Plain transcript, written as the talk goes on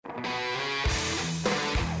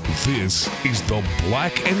This is the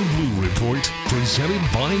Black and Blue Report presented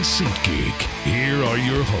by SeatGeek. Here are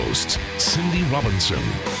your hosts, Cindy Robinson,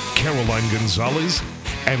 Caroline Gonzalez,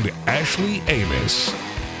 and Ashley Amos.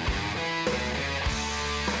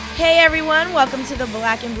 Hey everyone, welcome to the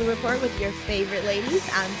Black and Blue Report with your favorite ladies.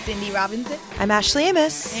 I'm Cindy Robinson. I'm Ashley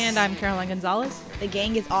Amos. And I'm Caroline Gonzalez. The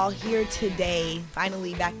gang is all here today,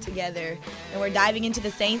 finally back together. And we're diving into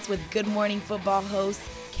the Saints with Good Morning Football host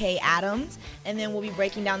Kay Adams. And then we'll be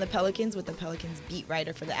breaking down the Pelicans with the Pelicans beat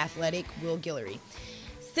writer for The Athletic, Will Guillory.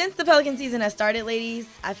 Since the Pelican season has started, ladies,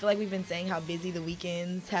 I feel like we've been saying how busy the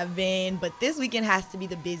weekends have been, but this weekend has to be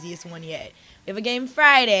the busiest one yet. We have a game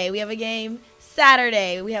Friday, we have a game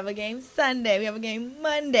Saturday, we have a game Sunday, we have a game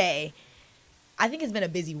Monday. I think it's been a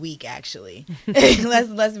busy week, actually.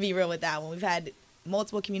 Let's be real with that one. We've had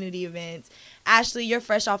multiple community events. Ashley, you're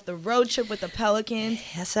fresh off the road trip with the Pelicans.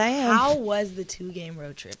 Yes, I am. How was the 2-game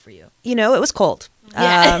road trip for you? You know, it was cold.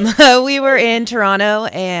 Yeah. We were in Toronto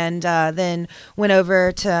and then went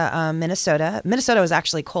over to Minnesota. Minnesota was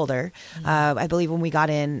actually colder. Mm-hmm. I believe when we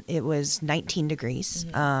got in, it was 19 degrees,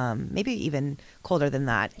 maybe even colder than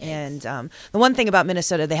that. Yes. And the one thing about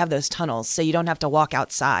Minnesota, they have those tunnels, so you don't have to walk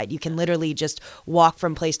outside. You can literally just walk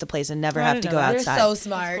from place to place and never have to go outside. They're so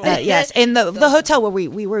smart. Yes, and the hotel where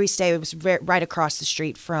we stay was right across the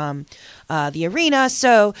street from the arena,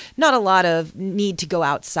 so not a lot of need to go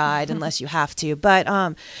outside unless you have to. But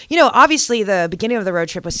you know, obviously the beginning of the road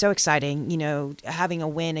trip was so exciting. You know, having a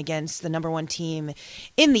win against the number one team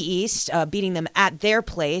in the East, beating them at their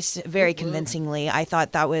place very convincingly. I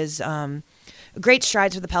thought that was great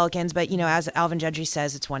strides for the Pelicans, but, you know, as Alvin Gentry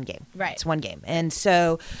says, it's one game. Right. It's one game. And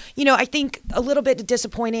so, you know, I think a little bit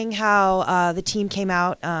disappointing how the team came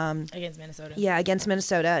out. Against Minnesota. Yeah, against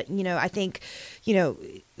Minnesota. You know, I think, you know,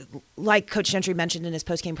 like Coach Gentry mentioned in his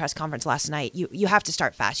post-game press conference last night, you have to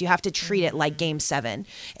start fast. You have to treat it like Game 7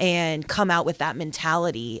 and come out with that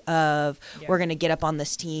mentality of we're going to get up on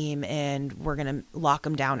this team and we're going to lock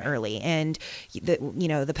them down early. And,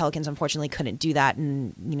 the Pelicans unfortunately couldn't do that,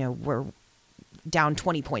 and, you know, we're down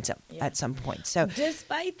 20 points at some point. So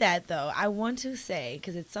despite that, though, I want to say,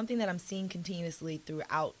 because it's something that I'm seeing continuously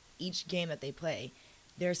throughout each game that they play,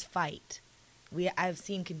 there's fight. I've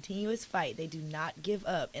seen continuous fight. They do not give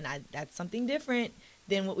up, and that's something different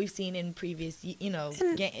than what we've seen in previous,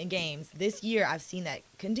 games. This year, I've seen that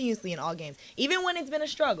continuously in all games. Even when it's been a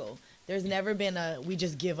struggle, there's never been we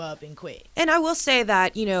just give up and quit. And I will say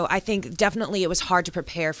that, you know, I think definitely it was hard to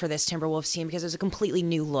prepare for this Timberwolves team because it was a completely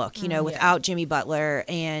new look, you know, without Jimmy Butler.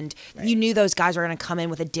 And you knew those guys were going to come in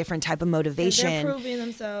with a different type of motivation. And they're proving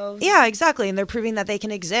themselves. Yeah, exactly. And they're proving that they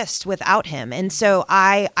can exist without him. And so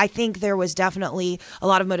I think there was definitely a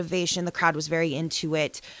lot of motivation. The crowd was very into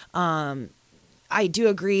it. I do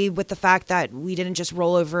agree with the fact that we didn't just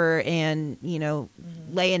roll over and, you know,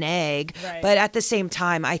 lay an egg. Right. But at the same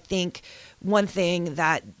time, I think one thing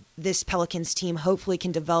that this Pelicans team hopefully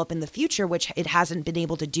can develop in the future, which it hasn't been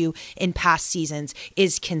able to do in past seasons,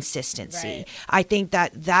 is consistency. Right. I think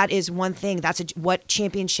that is one thing. That's what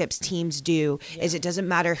championships teams do, is it doesn't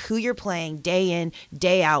matter who you're playing day in,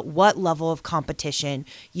 day out, what level of competition,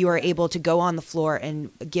 you are able to go on the floor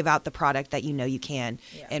and give out the product that you know you can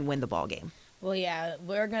and win the ball game. Well, yeah,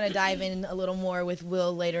 we're going to dive in a little more with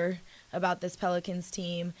Will later about this Pelicans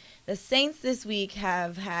team. The Saints this week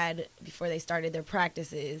have had, before they started their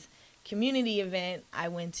practices, community event. I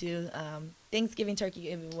went to Thanksgiving turkey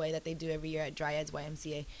giveaway that they do every year at Dryads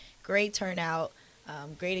YMCA. Great turnout,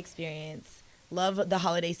 great experience. Love the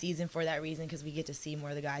holiday season for that reason, because we get to see more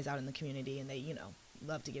of the guys out in the community, and they, you know,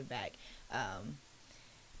 love to give back.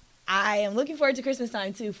 I am looking forward to Christmas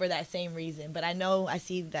time, too, for that same reason. But I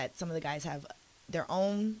see that some of the guys have their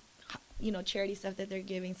own, you know, charity stuff that they're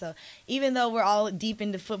giving. So even though we're all deep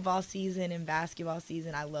into football season and basketball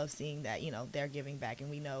season, I love seeing that, you know, they're giving back. And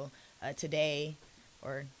we know today,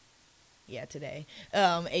 AD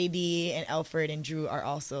and Alfred and Drew are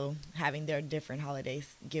also having their different holiday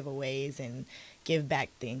giveaways and give back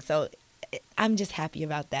things. So I'm just happy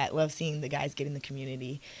about that. Love seeing the guys get in the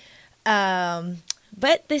community.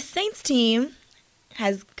 But the Saints team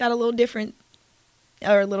has got a little different,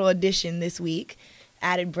 or a little addition this week.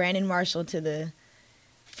 Added Brandon Marshall to the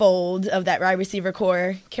fold of that wide receiver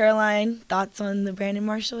core. Caroline, thoughts on the Brandon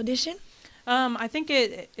Marshall addition? I think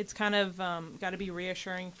it's kind of got to be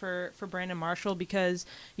reassuring for Brandon Marshall, because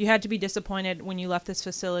you had to be disappointed when you left this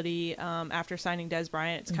facility after signing Des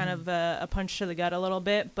Bryant. It's kind of a punch to the gut a little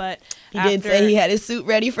bit, but he did say he had his suit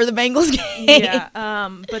ready for the Bengals game. Yeah,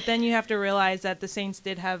 but then you have to realize that the Saints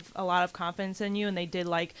did have a lot of confidence in you, and they did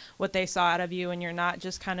like what they saw out of you, and you're not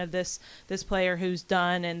just kind of this player who's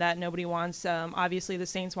done and that nobody wants. Obviously, the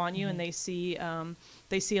Saints want you, and they see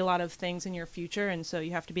a lot of things in your future, and so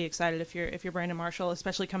you have to be excited if you're Brandon Marshall,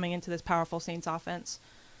 especially coming into this powerful Saints offense.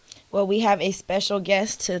 Well, we have a special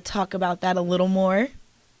guest to talk about that a little more.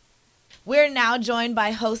 We're now joined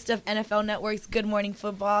by host of NFL Network's Good Morning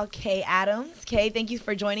Football, Kay Adams. Kay, thank you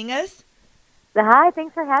for joining us. Hi,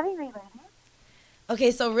 thanks for having me, ladies.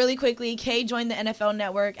 Okay, so really quickly, Kay joined the NFL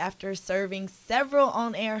Network after serving several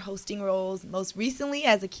on-air hosting roles, most recently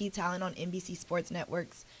as a key talent on NBC Sports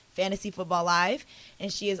Network's Fantasy Football Live,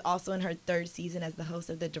 and she is also in her third season as the host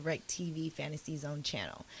of the DirecTV Fantasy Zone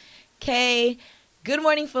channel. Kay, Good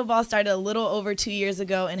Morning Football started a little over 2 years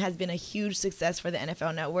ago and has been a huge success for the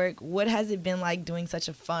NFL Network. What has it been like doing such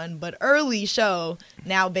a fun but early show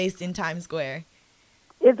now based in Times Square?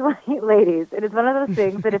 Ladies, it is one of those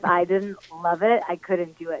things that if I didn't love it, I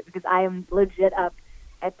couldn't do it, because I am legit up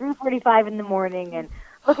at 3:45 in the morning and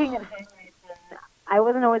looking at highlights. I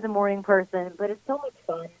wasn't always a morning person, but it's so much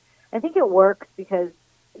fun. I think it works because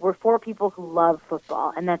we're four people who love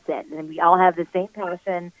football, and that's it. And we all have the same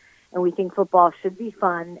passion, and we think football should be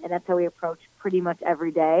fun, and that's how we approach pretty much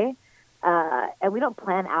every day. And we don't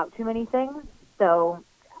plan out too many things, so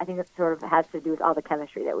I think it sort of has to do with all the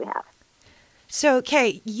chemistry that we have. So,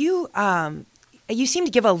 Kay, you seem to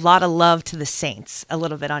give a lot of love to the Saints a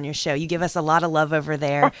little bit on your show. You give us a lot of love over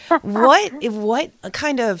there. What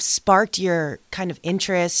kind of sparked your kind of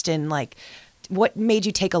interest, and like what made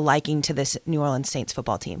you take a liking to this New Orleans Saints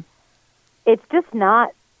football team? It's just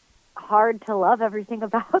not hard to love everything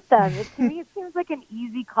about them. To me, it seems like an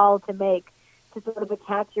easy call to make, to sort of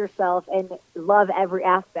attach yourself and love every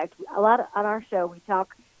aspect. A lot on our show, we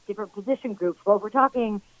talk different position groups. Well, if we're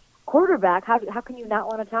talking quarterback, how can you not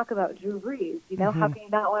want to talk about Drew Brees? You know, how can you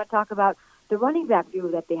not want to talk about the running back duo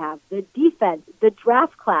that they have, the defense, the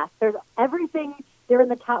draft class? There's everything. They're in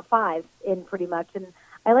the top 5 in pretty much, and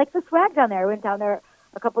I like the swag down there. I went down there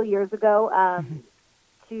a couple of years ago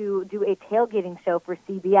to do a tailgating show for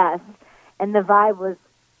CBS, and the vibe was,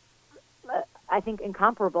 I think,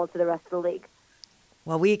 incomparable to the rest of the league.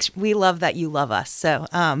 Well, we love that you love us. So,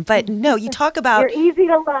 but no, you talk about you're easy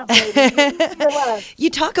to love, baby. You're easy to love. You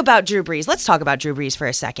talk about Drew Brees. Let's talk about Drew Brees for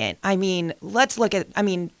a second. I mean, let's look at. I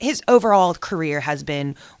mean, his overall career has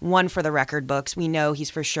been one for the record books. We know he's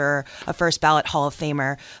for sure a first ballot Hall of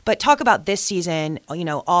Famer. But talk about this season. You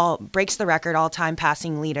know, all breaks the record, all-time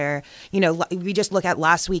passing leader. You know, we just look at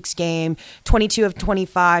last week's game: 22 of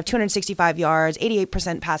 25, 265 yards,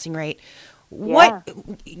 88% passing rate. What,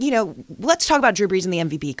 you know, let's talk about Drew Brees in the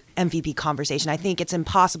MVP conversation. I think it's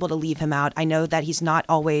impossible to leave him out. I know that he's not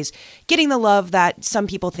always getting the love that some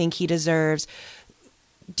people think he deserves.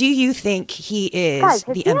 Do you think he is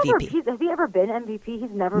the MVP? Has he ever been MVP?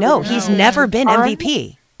 He's never. No, he's never been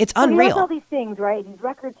MVP. It's unreal. He has all these things, right? His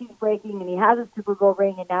records he's breaking, and he has a Super Bowl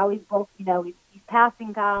ring, and now he's both. You know, he's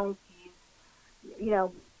passing guys. He's, you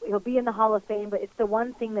know, he'll be in the Hall of Fame, but it's the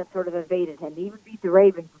one thing that sort of evaded him. He would beat the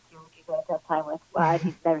Ravens. A tough time with. I'd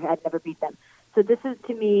never beat them. So this is,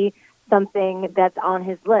 to me, something that's on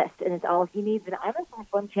his list, and it's all he needs. And I'm a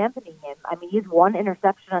first one championing him. I mean, he's one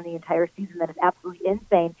interception on the entire season that is absolutely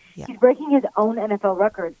insane. Yeah. He's breaking his own NFL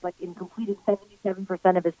records, like in completed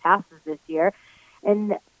 77% of his passes this year.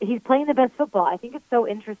 And he's playing the best football. I think it's so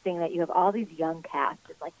interesting that you have all these young cats,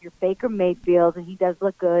 like your Baker Mayfield, and he does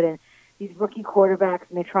look good, and these rookie quarterbacks,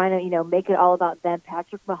 and they're trying to, you know, make it all about them,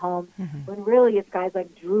 Patrick Mahomes, when really it's guys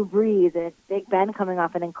like Drew Brees, and it's Big Ben coming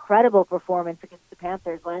off an incredible performance against the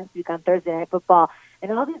Panthers last week on Thursday Night Football,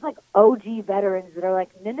 and all these, like, OG veterans that are like,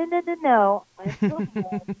 no, I'm still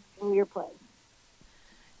here through your play.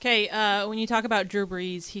 Okay, when you talk about Drew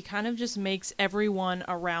Brees, he kind of just makes everyone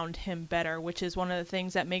around him better, which is one of the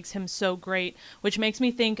things that makes him so great, which makes me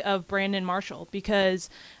think of Brandon Marshall because,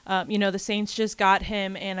 you know, the Saints just got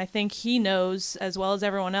him, and I think he knows, as well as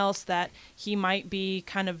everyone else, that he might be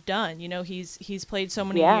kind of done. You know, he's played so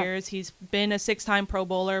many years. He's been a 6-time Pro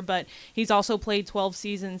Bowler, but he's also played 12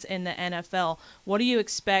 seasons in the NFL. What do you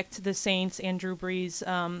expect the Saints and Drew Brees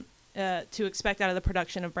to expect out of the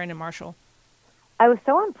production of Brandon Marshall? I was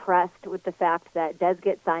so impressed with the fact that Dez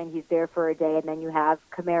gets signed, he's there for a day, and then you have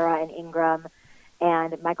Kamara and Ingram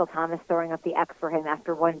and Michael Thomas throwing up the X for him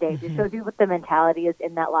after one day. It shows you what the mentality is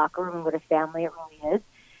in that locker room and what a family it really is.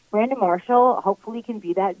 Brandon Marshall hopefully can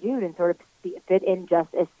be that dude and sort of fit in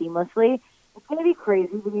just as seamlessly. It's going to be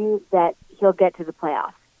crazy to me that he'll get to the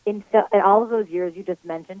playoffs. In all of those years you just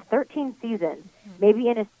mentioned, 13 seasons, maybe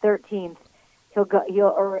in his 13th,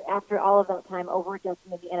 or after all of that time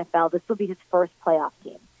over-adjusting in the NFL, this will be his first playoff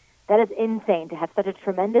team. That is insane to have such a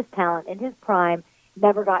tremendous talent in his prime,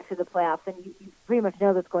 never got to the playoffs, and you pretty much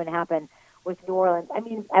know that's going to happen with New Orleans. I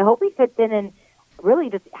mean, I hope he fits in and really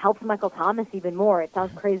just helps Michael Thomas even more. It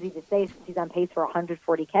sounds crazy to say since he's on pace for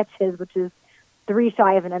 140 catches, which is 3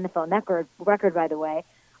 shy of an NFL record, by the way.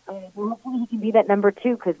 Well, hopefully he can be that number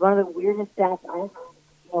 2, because one of the weirdest stats I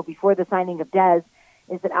heard, before the signing of Dez,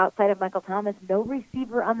 is that outside of Michael Thomas, no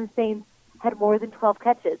receiver on the Saints had more than 12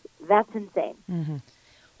 catches. That's insane. Mm-hmm.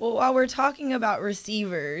 Well, while we're talking about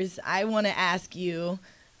receivers, I want to ask you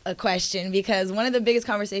a question, because one of the biggest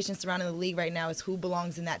conversations surrounding the league right now is who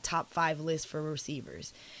belongs in that top 5 list for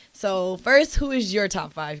receivers. So first, who is your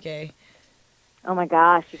top 5, Kay? Oh my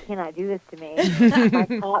gosh, you cannot do this to me.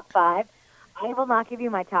 My top 5. I will not give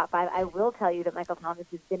you my top 5. I will tell you that Michael Thomas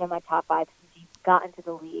has been in my top 5 since he got into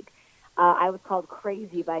the league. I was called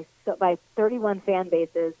crazy by 31 fan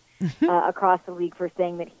bases across the league for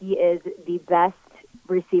saying that he is the best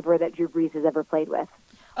receiver that Drew Brees has ever played with.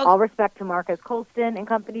 Okay. All respect to Marcus Colston and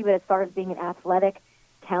company, but as far as being an athletic,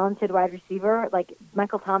 talented wide receiver, like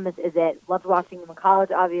Michael Thomas is it. Loved watching him in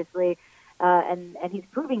college, obviously, and he's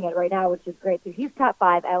proving it right now, which is great. So he's top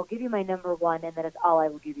 5. I will give you my number 1, and that is all I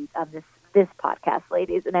will give you on this podcast,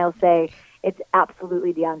 ladies. And I'll say it's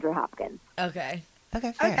absolutely DeAndre Hopkins. Okay.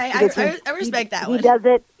 Okay, fair. Okay, I respect that one. He does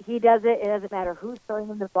it. It doesn't matter who's throwing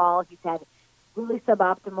him the ball. He's had really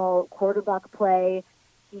suboptimal quarterback play.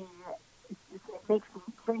 He makes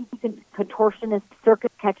crazy contortionist circus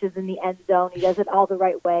catches in the end zone. He does it all the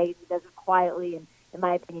right way. He does it quietly, and in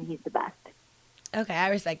my opinion, he's the best. Okay, I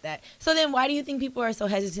respect that. So then why do you think people are so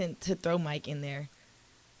hesitant to throw Mike in there?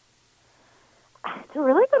 It's a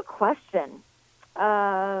really good question.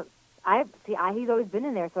 He's always been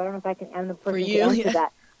in there, so I don't know if I'm the person to answer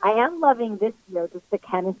that. I am loving this year, just the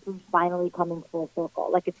chemistry finally coming full circle.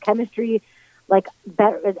 Like, it's chemistry, like,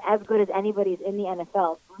 better, as good as anybody's in the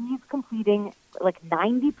NFL. He's completing, like,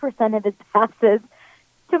 90% of his passes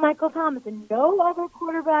to Michael Thomas, and no other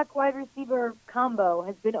quarterback wide receiver combo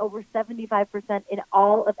has been over 75% in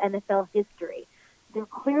all of NFL history. They're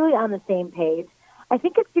clearly on the same page. I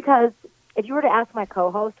think it's because, if you were to ask my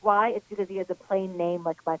co-host why, it's because he has a plain name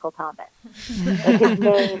like Michael Thomas. Like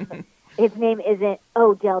his name isn't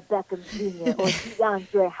Odell Beckham Jr. or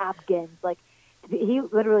DeAndre Hopkins. Like, he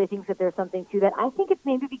literally thinks that there's something to that. I think it's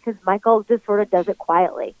maybe because Michael just sort of does it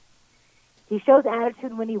quietly. He shows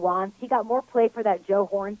attitude when he wants. He got more play for that Joe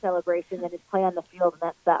Horn celebration than his play on the field, and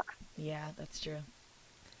that sucks. Yeah, that's true.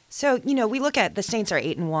 So, we look at the Saints are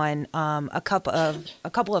 8-1. A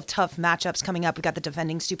couple of tough matchups coming up. We've got the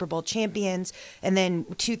defending Super Bowl champions, and then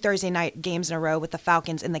 2 Thursday night games in a row with the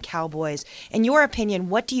Falcons and the Cowboys. In your opinion,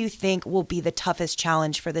 what do you think will be the toughest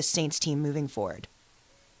challenge for the Saints team moving forward?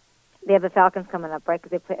 They have the Falcons coming up, right?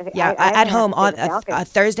 'Cause they play, at home on a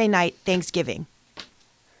Thursday night, Thanksgiving.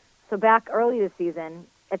 So back early this season,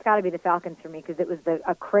 it's got to be the Falcons for me, because it was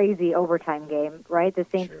a crazy overtime game, right? The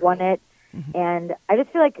Saints won it. Mm-hmm. And I just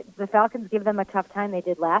feel like the Falcons give them a tough time. They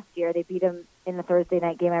did last year. They beat them in the Thursday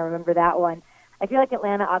night game. I remember that one. I feel like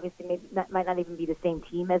Atlanta obviously might not even be the same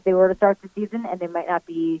team as they were to start the season, and they might not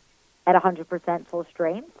be at 100% full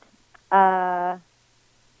strength. I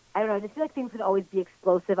don't know. I just feel like things can always be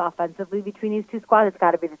explosive offensively between these two squads. It's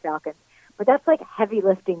got to be the Falcons. But that's like heavy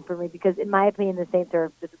lifting for me, because in my opinion, the Saints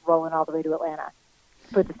are just rolling all the way to Atlanta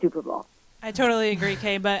for the Super Bowl. I totally agree,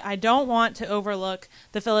 Kay, but I don't want to overlook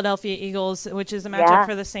the Philadelphia Eagles, which is a matchup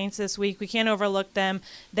for the Saints this week. We can't overlook them.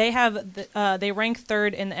 They rank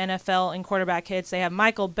 3rd in the NFL in quarterback hits. They have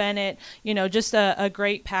Michael Bennett, just a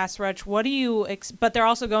great pass rush. What do you but they're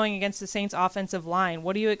also going against the Saints offensive line.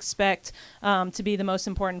 What do you expect to be the most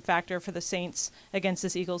important factor for the Saints against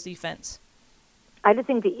this Eagles defense? I just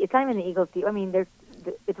think it's not even the Eagles. I mean,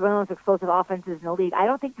 it's one of those explosive offenses in the league. I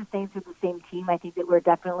don't think the Saints are the same team. I think that we're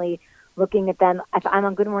definitely looking at them. I'm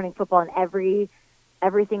on Good Morning Football, and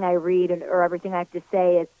everything I read or everything I have to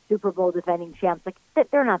say is Super Bowl defending champs. Like,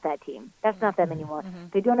 they're not that team. That's not them anymore. Mm-hmm.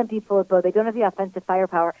 They don't have Deep Filippo. They don't have the offensive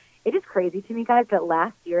firepower. It is crazy to me, guys, that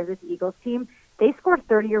last year, this Eagles team, they scored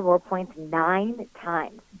 30 or more points 9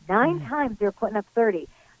 times. 9 times they were putting up 30.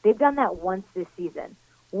 They've done that once this season.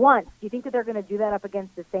 Once. Do you think that they're going to do that up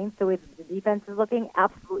against the Saints the way the defense is looking?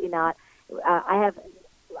 Absolutely not.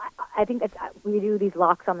 I think we do these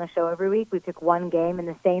locks on the show every week. We pick one game, and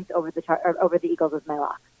the Saints over the Eagles is my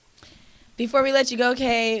lock. Before we let you go,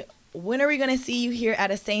 Kay, when are we going to see you here at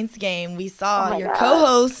a Saints game? We saw your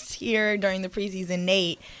co-host here during the preseason,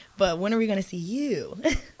 Nate, but when are we going to see you?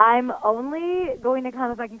 I'm only going to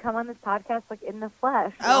come if I can come on this podcast like in the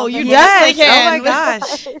flesh. Oh, you Yes. definitely can. Oh my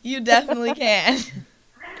gosh. You definitely can.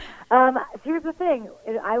 Here's the thing.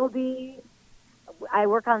 I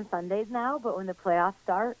work on Sundays now, but when the playoffs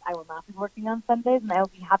start, I will not be working on Sundays, and I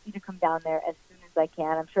will be happy to come down there as soon as I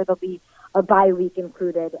can. I'm sure there'll be a bye week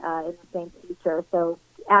included in the same future, so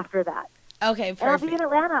after that. Okay, And I'll be perfect. in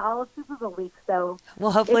Atlanta all of Super Bowl week, so Well,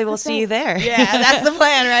 hopefully It's we'll the see you there. Yeah, that's the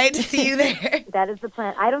plan, right? To see you there. that is the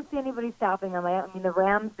plan. I don't see anybody stopping them. I mean, the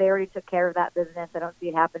Rams, they already took care of that business. I don't see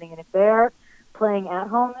it happening. And if they're playing at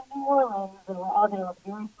home in New Orleans, then we're all going to look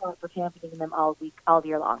very smart for championing them all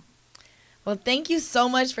year long. Well, thank you so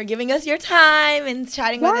much for giving us your time and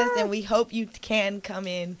chatting with us, Yes. and we hope you can come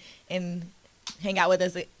in and hang out with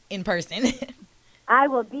us in person. I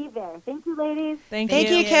will be there. Thank you, ladies. Thank Thank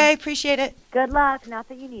you, you. Kay. Appreciate it. Good luck. Not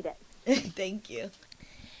that you need it. Thank you.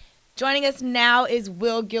 Joining us now is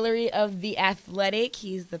Will Guillory of The Athletic.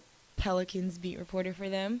 He's the Pelicans beat reporter for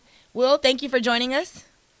them. Will, thank you for joining us.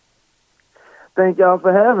 Thank y'all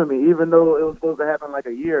for having me, even though it was supposed to happen like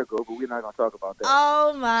a year ago, but we're not going to talk about that.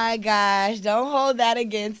 Oh, my gosh. Don't hold that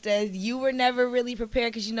against us. You were never really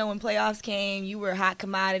prepared because, when playoffs came, you were a hot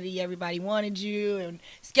commodity. Everybody wanted you, and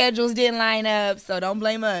schedules didn't line up, so don't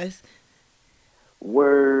blame us.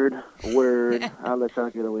 Word. I'll let y'all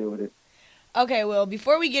get away with it. Okay, well,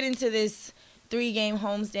 before we get into this 3-game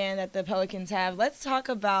homestand that the Pelicans have, let's talk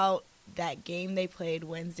about that game they played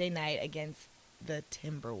Wednesday night against the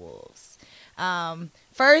Timberwolves.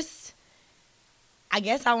 First, I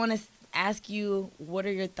guess I want to ask you, what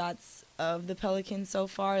are your thoughts of the Pelicans so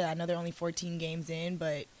far? I know they're only 14 games in,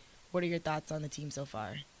 but what are your thoughts on the team so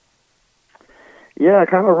far? Yeah, I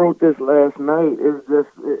kind of wrote this last night.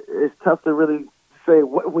 It's tough to really say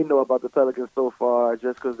what we know about the Pelicans so far,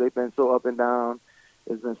 just because they've been so up and down.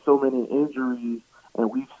 There's been so many injuries,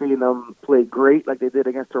 and we've seen them play great like they did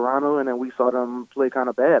against Toronto, and then we saw them play kind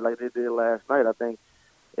of bad like they did last night. I think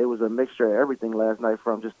it was a mixture of everything last night,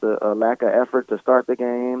 from just a lack of effort to start the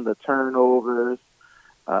game, the turnovers,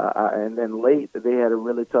 and then late they had a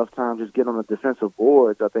really tough time just getting on the defensive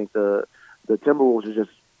boards. I think the Timberwolves are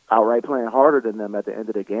just outright playing harder than them at the end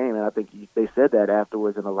of the game, and I think they said that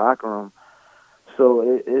afterwards in the locker room.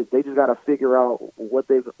 So they just got to figure out what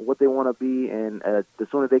they want to be, and the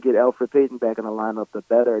sooner they get Elfrid Payton back in the lineup, the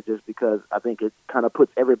better. Just because I think it kind of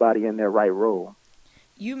puts everybody in their right role.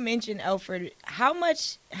 You mentioned Elfrid. How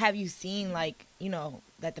much have you seen,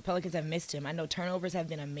 that the Pelicans have missed him? I know turnovers have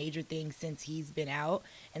been a major thing since he's been out,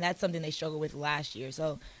 and that's something they struggled with last year.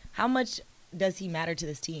 So how much does he matter to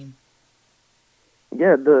this team?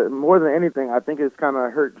 Yeah, more than anything, I think it's kind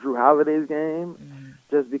of hurt Drew Holiday's game,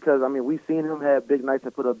 just because, we've seen him have big nights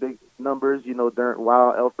and put up big numbers,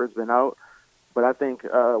 while Elfrid's been out. But I think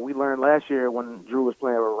we learned last year when Drew was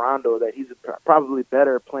playing with Rondo that he's probably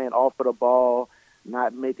better playing off of the ball,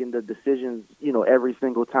 not making the decisions, every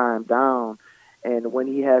single time down. And when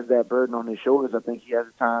he has that burden on his shoulders, I think he has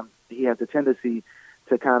the tendency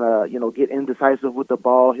to kind of, get indecisive with the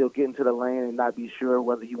ball. He'll get into the lane and not be sure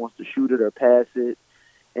whether he wants to shoot it or pass it.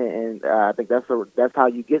 And I think that's how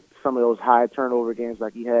you get some of those high turnover games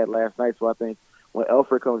like he had last night. So I think when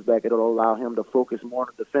Elfrid comes back, it'll allow him to focus more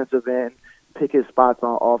on the defensive end, pick his spots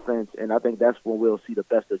on offense, and I think that's when we'll see the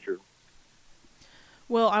best of Drew.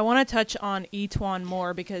 Well, I want to touch on E'Twaun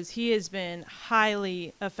Moore because he has been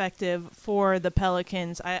highly effective for the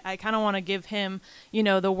Pelicans. I kind of want to give him,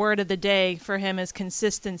 the word of the day for him is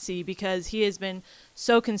consistency, because he has been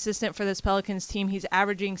so consistent for this Pelicans team. He's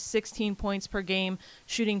averaging 16 points per game,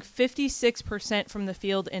 shooting 56% from the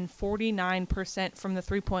field and 49% from the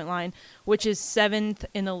three-point line, which is 7th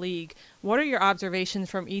in the league. What are your observations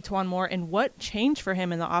from E'Twaun Moore, and what changed for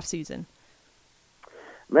him in the offseason?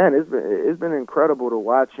 Man, it's been incredible to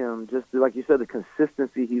watch him. Just like you said, the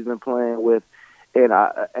consistency he's been playing with, and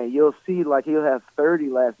you'll see he'll have 30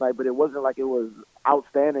 last night, but it wasn't like it was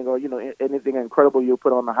outstanding or anything incredible you'll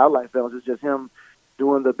put on the highlight films. It's just him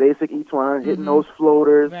doing the basic E'Twaun, hitting those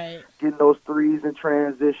floaters, right, getting those threes in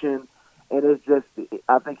transition, and it's just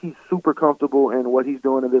I think he's super comfortable in what he's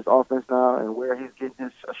doing in this offense now and where he's getting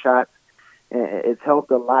his shots, and it's helped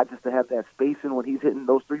a lot just to have that spacing when he's hitting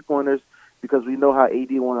those 3-pointers. Because we know how AD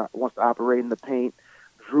wants to operate in the paint.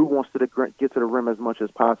 Drew wants to get to the rim as much as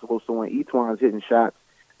possible. So when E'Twaun's hitting shots,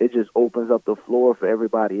 it just opens up the floor for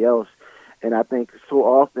everybody else. And I think so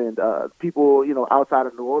often people, outside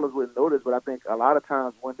of New Orleans wouldn't notice, but I think a lot of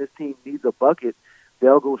times when this team needs a bucket,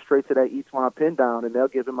 they'll go straight to that E'Twaun pin down, and they'll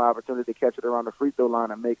give him an opportunity to catch it around the free throw line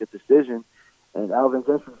and make a decision. And Alvin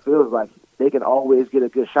Gentry feels like they can always get a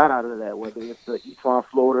good shot out of that, whether it's the E'Twaun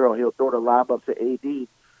floater or he'll throw the lob up to AD.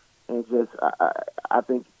 And just, I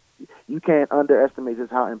think you can't underestimate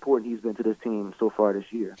just how important he's been to this team so far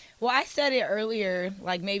this year. Well, I said it earlier,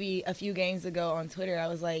 like maybe a few games ago on Twitter. I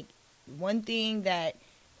was like, one thing that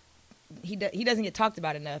he doesn't get talked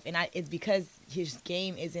about enough, and it's because his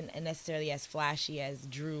game isn't necessarily as flashy as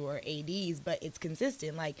Drew or AD's, but it's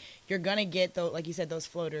consistent. Like, you're gonna get like you said, those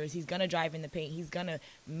floaters. He's gonna drive in the paint. He's gonna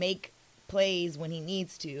make plays when he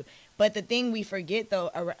needs to. But the thing we forget,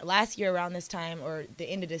 though, last year around this time or the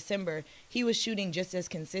end of December, he was shooting just as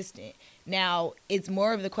consistent. Now, it's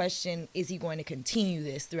more of the question, is he going to continue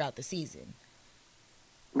this throughout the season?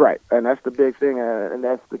 Right, and that's the big thing, and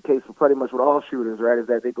that's the case for pretty much with all shooters, right, is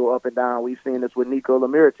that they go up and down. We've seen this with Nikola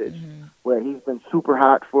Mirotic, where he's been super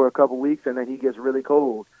hot for a couple weeks, and then he gets really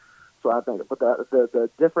cold. So I think, but the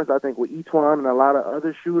difference, I think, with E'Twaun and a lot of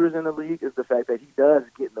other shooters in the league is the fact that he does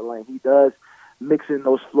get in the lane. He does mix in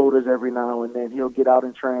those floaters every now and then. He'll get out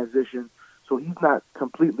in transition. So he's not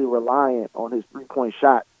completely reliant on his three-point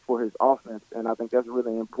shot for his offense, and I think that's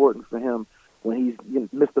really important for him. When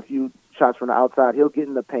he's missed a few shots from the outside, he'll get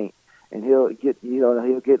in the paint, and he'll get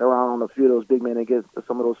around on a few of those big men and get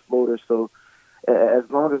some of those floaters. So as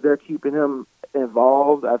long as they're keeping him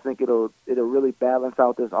involved, I think it'll really balance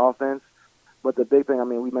out this offense. But the big thing, I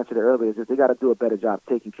mean, we mentioned it earlier, is that they got to do a better job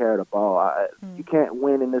taking care of the ball. You can't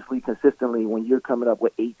win in this league consistently when you're coming up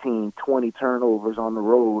with 18, 20 turnovers on the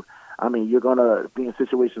road. I mean, you're going to be in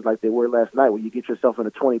situations like they were last night where you get yourself in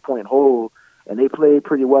a 20-point hole, and they played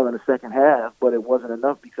pretty well in the second half, but it wasn't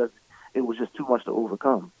enough because it was just too much to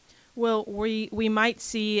overcome. Well, we might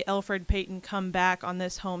see Elfrid Payton come back on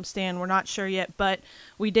this homestand. We're not sure yet, but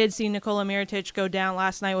we did see Nikola Mirotic go down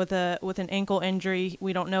last night with an ankle injury.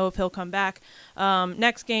 We don't know if he'll come back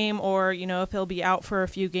next game or if he'll be out for a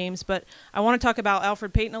few games. But I want to talk about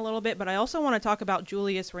Elfrid Payton a little bit, but I also want to talk about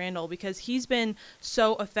Julius Randle because he's been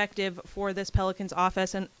so effective for this Pelicans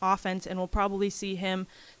offense, and we'll probably see him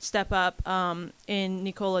step up in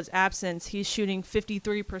Nikola's absence. He's shooting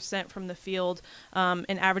 53% from the field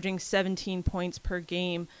and averaging 17 points per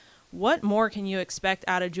game. What more can you expect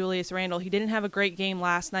out of Julius Randle? He didn't have a great game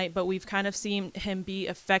last night, but we've kind of seen him be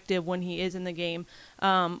effective when he is in the game.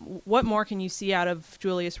 What more can you see out of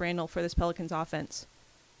Julius Randle for this Pelicans offense?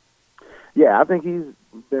 Yeah, I think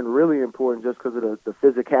he's been really important just because of the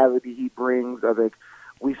physicality he brings. I think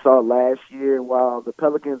we saw last year while the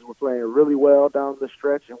Pelicans were playing really well down the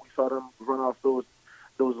stretch, and we saw them run off those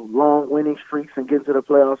long winning streaks and get into the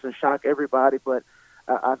playoffs and shock everybody, but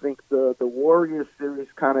I think the Warriors series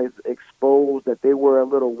kind of exposed that they were a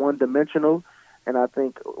little one-dimensional, and I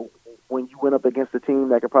think when you went up against a team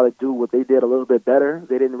that could probably do what they did a little bit better,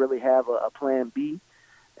 they didn't really have a plan B,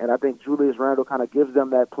 and I think Julius Randle kind of gives them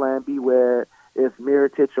that plan B where if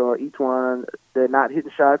Mirotic or E'Twaun, they're not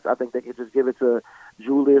hitting shots, I think they can just give it to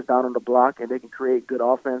Julius down on the block, and they can create good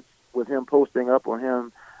offense with him posting up or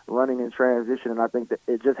him running in transition, and I think that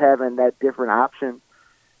just having that different option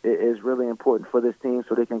is really important for this team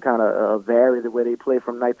so they can kind of vary the way they play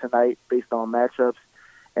from night to night based on matchups.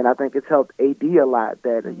 And I think it's helped AD a lot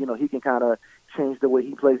that, he can kind of change the way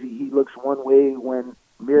he plays. He looks one way when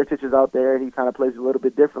Mirotic is out there, and he kind of plays a little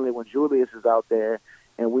bit differently when Julius is out there.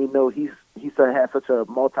 And we know he has such a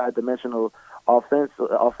multi-dimensional offensive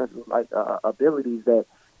abilities that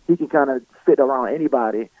he can kind of fit around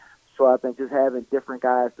anybody. So I think just having different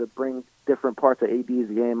guys to bring different parts of AD's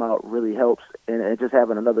game out really helps, and just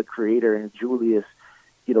having another creator in Julius,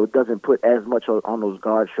 doesn't put as much on those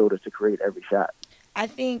guard shoulders to create every shot. I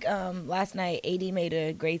think last night AD made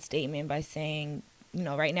a great statement by saying,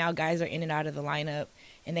 right now guys are in and out of the lineup,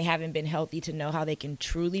 and they haven't been healthy to know how they can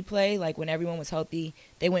truly play. Like when everyone was healthy,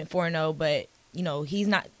 they went 4-0, but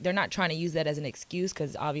they're not trying to use that as an excuse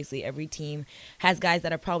because obviously every team has guys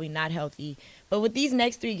that are probably not healthy. But with these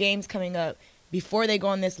next 3 games coming up, before they go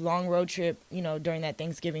on this long road trip, during that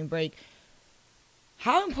Thanksgiving break,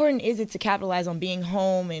 how important is it to capitalize on being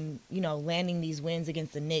home and, landing these wins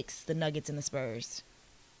against the Knicks, the Nuggets, and the Spurs?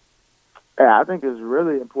 Yeah, I think it's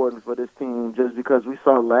really important for this team just because we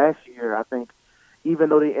saw last year, I think, even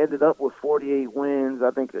though they ended up with 48 wins,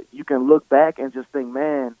 I think you can look back and just think,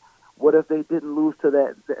 man, what if they didn't lose to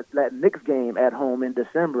that Knicks game at home in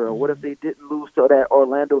December? Or what if they didn't lose to that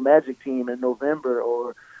Orlando Magic team in November?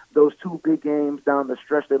 Or those 2 big games down the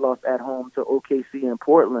stretch they lost at home to OKC and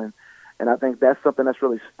Portland? And I think that's something that's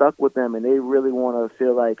really stuck with them, and they really want to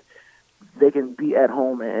feel like they can be at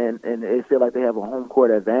home and they feel like they have a home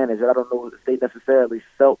court advantage. And I don't know if they necessarily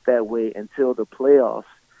felt that way until the playoffs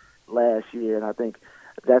last year, and I think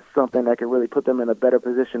that's something that can really put them in a better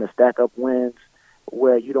position to stack up wins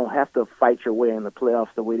where you don't have to fight your way in the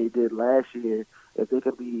playoffs the way they did last year. If they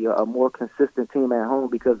can be a more consistent team at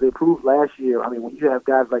home, because they proved last year, I mean, when you have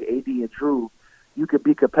guys like AD and Drew, you could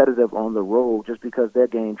be competitive on the road just because their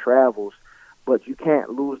game travels. But you can't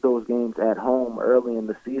lose those games at home early in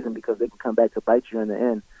the season because they can come back to bite you in the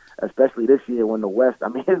end, especially this year when the West, I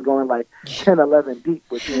mean, it's going like 10, 11 deep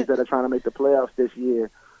with teams that are trying to make the playoffs this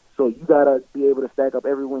year. So you got to be able to stack up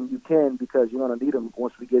every win you can because you're going to need them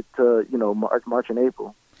once we get to, March and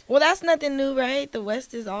April. Well, that's nothing new, right? The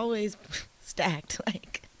West is always stacked.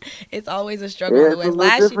 Like, it's always a struggle in the West.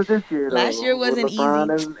 Last year wasn't easy.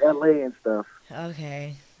 And LA and stuff.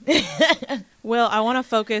 Okay. Well, I want to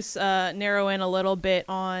focus, narrow in a little bit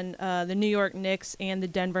on the New York Knicks and the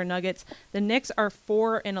Denver Nuggets. The Knicks are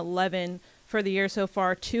 4-11 for the year so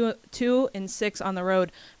far, 2-6 on the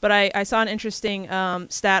road. But I saw an interesting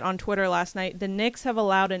stat on Twitter last night. The Knicks have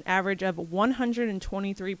allowed an average of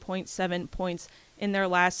 123.7 points in their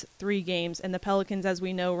last 3 games, and the Pelicans, as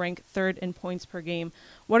we know, rank 3rd in points per game.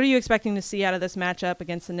 What are you expecting to see out of this matchup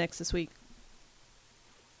against the Knicks this week?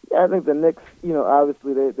 Yeah, I think the Knicks,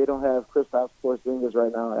 obviously they don't have Kristaps Porzingis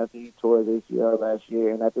right now after he tore his ACL last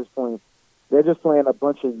year, and at this point, they're just playing a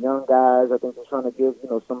bunch of young guys. I think they're trying to give,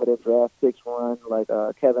 some of their draft picks run, like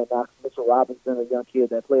Kevin Knox, Mitchell Robinson, a young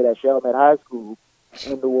kid that played at Chalmette High School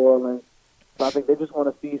in New Orleans. So I think they just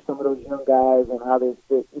want to see some of those young guys and how they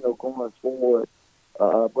fit, going forward.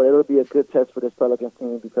 But it'll be a good test for this Pelicans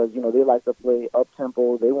team because, they like to play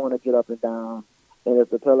up-tempo. They want to get up and down. And if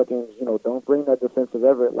the Pelicans, don't bring that defensive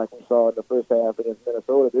effort like we saw in the first half against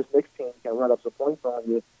Minnesota, this Knicks team can run up some points on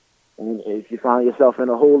you. And if you find yourself in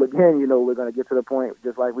a hole again, we're going to get to the point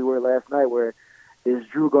just like we were last night where is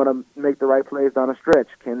Drew going to make the right plays down the stretch?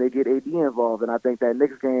 Can they get AD involved? And I think that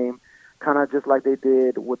Knicks game, kind of just like they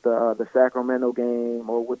did with the Sacramento game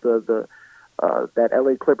or with the that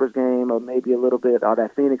LA Clippers game or maybe a little bit, or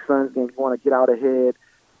that Phoenix Suns game, you want to get out ahead,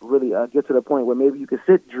 really get to the point where maybe you can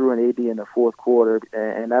sit Drew and AD in the fourth quarter,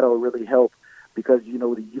 and that'll really help because, you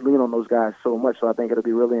lean on those guys so much. So I think it'll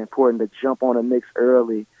be really important to jump on the Knicks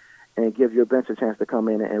early and give your bench a chance to come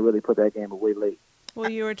in and really put that game away late. Well,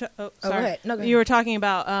 you were go ahead. You were talking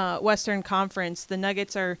about Western Conference. The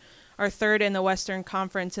Nuggets are 3rd in the Western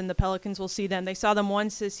Conference, and the Pelicans will see them. They saw them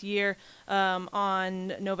once this year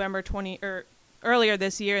on November 20 or earlier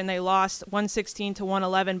this year, and they lost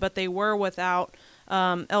 116-111. But they were without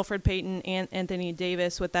Elfrid Payton and Anthony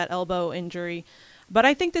Davis with that elbow injury. But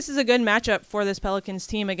I think this is a good matchup for this Pelicans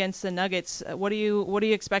team against the Nuggets. What are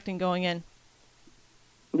you expecting going in?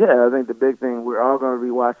 Yeah, I think the big thing we're all going to be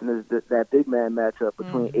watching is that big man matchup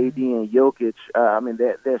between AD and Jokic. I mean,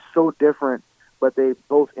 they're so different, but they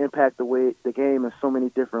both impact the game in so many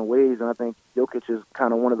different ways. And I think Jokic is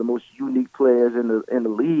kind of one of the most unique players in the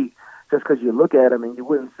league. Just because you look at him and you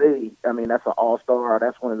wouldn't say, I mean, that's an all-star, or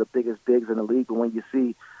that's one of the biggest bigs in the league. But when you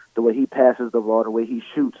see the way he passes the ball, the way he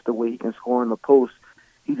shoots, the way he can score in the post,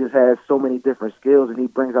 he just has so many different skills, and he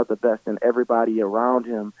brings out the best in everybody around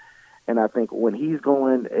him. And I think when he's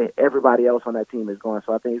going, everybody else on that team is going.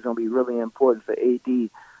 So I think it's going to be really important for AD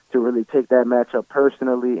to really take that matchup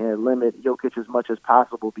personally and limit Jokic as much as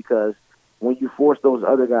possible, because when you force those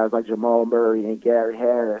other guys like Jamal Murray and Gary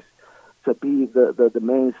Harris to be the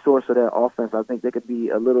main source of that offense, I think they could be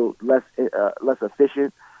a little less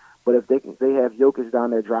efficient. But if they have Jokic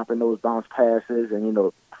down there dropping those bounce passes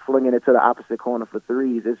and, flinging it to the opposite corner for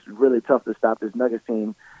threes, it's really tough to stop this Nuggets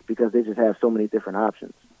team because they just have so many different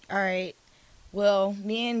options. All right. Well,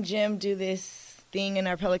 me and Jim do this thing in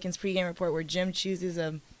our Pelicans pregame report where Jim chooses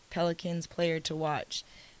a Pelicans player to watch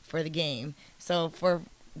for the game. So for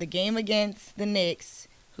the game against the Knicks,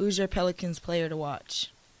 who's your Pelicans player to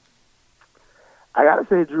watch? I got to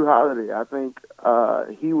say Drew Holiday. I think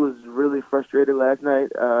he was really frustrated last night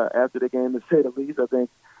after the game, to say the least. I think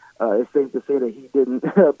it's safe to say that he didn't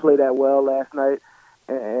play that well last night.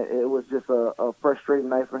 And it was just a frustrating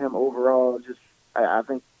night for him overall. I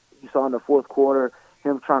think you saw in the fourth quarter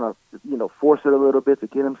him trying to, force it a little bit to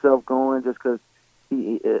get himself going just because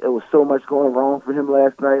it was so much going wrong for him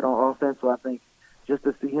last night on offense. So I think just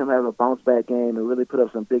to see him have a bounce-back game and really put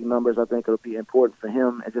up some big numbers, I think it'll be important for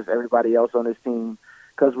him and just everybody else on this team,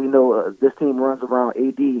 because we know this team runs around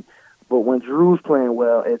AD, but when Drew's playing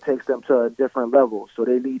well, it takes them to a different level. So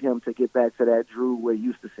they need him to get back to that Drew we're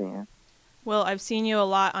used to seeing. Well, I've seen you a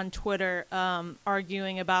lot on Twitter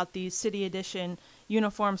arguing about these City Edition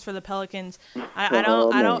uniforms for the Pelicans. I don't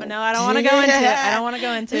want to go into it. I don't want to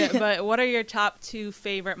go into it. But what are your top two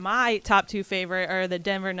favorite? My top two favorite are the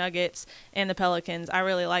Denver Nuggets and the Pelicans. I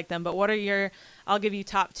really like them. But what are your? I'll give you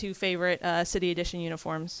top two favorite City Edition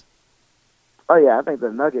uniforms. Oh yeah, I think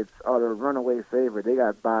the Nuggets are the runaway favorite. They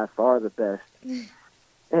got by far the best.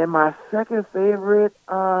 And my second favorite,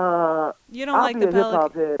 You don't I'll like be the a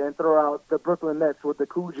hip-hop Pelicans? head and throw out the Brooklyn Nets with the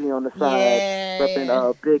Coogee on the side, Yeah.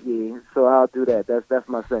 repping Biggie. So I'll do that. That's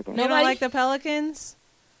my second. You don't Nobody- like the Pelicans?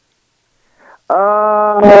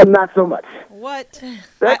 Not so much. What?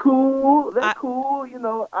 They're cool. They're cool. You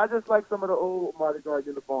know, I just like some of the old Mardi Gras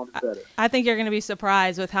uniforms better. I think you're going to be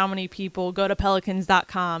surprised with how many people go to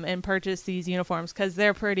pelicans.com and purchase these uniforms because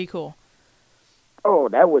they're pretty cool. Oh,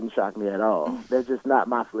 that wouldn't shock me at all. They're just not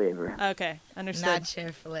my flavor. Okay, understood. Not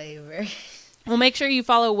your flavor. Well, make sure you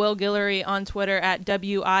follow Will Guillory on Twitter at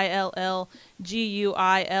WILLGUILLORY.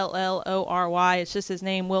 It's just his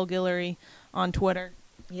name, Will Guillory, on Twitter.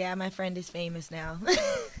 Yeah, my friend is famous now.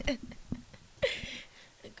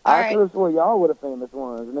 I could have swore y'all were the famous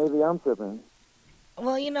ones. Maybe I'm tripping.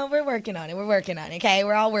 Well, you know, we're working on it. Okay?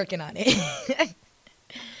 We're all working on it.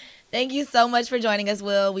 Thank you so much for joining us,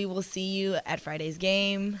 Will. We will see you at Friday's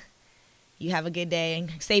game. You have a good day and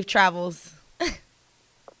safe travels.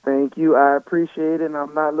 Thank you. I appreciate it, and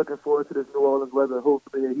I'm not looking forward to this New Orleans weather.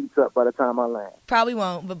 Hopefully it heats up by the time I land. Probably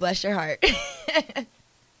won't, but bless your heart.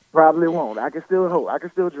 Probably won't. I can still hope. I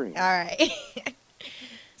can still dream. All right.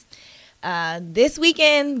 This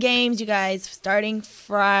weekend games, you guys, starting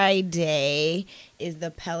Friday, is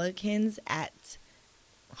the Pelicans at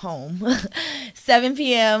home. 7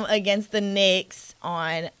 p.m. against the Knicks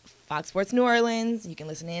on Fox Sports New Orleans. You can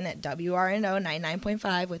listen in at WRNO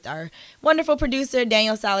 99.5 with our wonderful producer,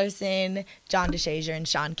 Daniel Salerson, John DeShazier, and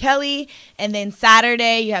Sean Kelly. And then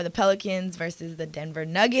Saturday, you have the Pelicans versus the Denver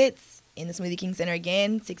Nuggets in the Smoothie King Center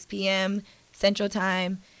again, 6 p.m. Central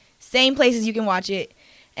Time. Same places you can watch it.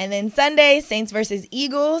 And then Sunday, Saints versus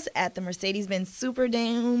Eagles at the Mercedes-Benz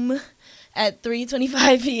Superdome at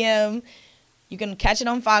 3:25 p.m. You can catch it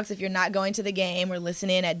on Fox if you're not going to the game or listen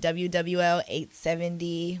in at WWL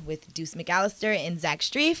 870 with Deuce McAllister and Zach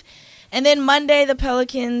Streif. And then Monday, the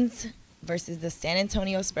Pelicans versus the San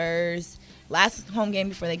Antonio Spurs. Last home game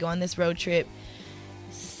before they go on this road trip.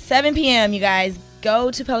 7 p.m., you guys.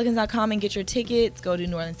 Go to Pelicans.com and get your tickets. Go to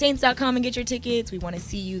NewOrleansSaints.com and get your tickets. We want to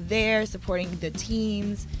see you there supporting the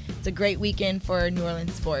teams. It's a great weekend for New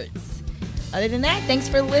Orleans sports. Other than that, thanks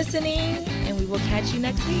for listening, and we will catch you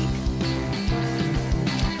next week.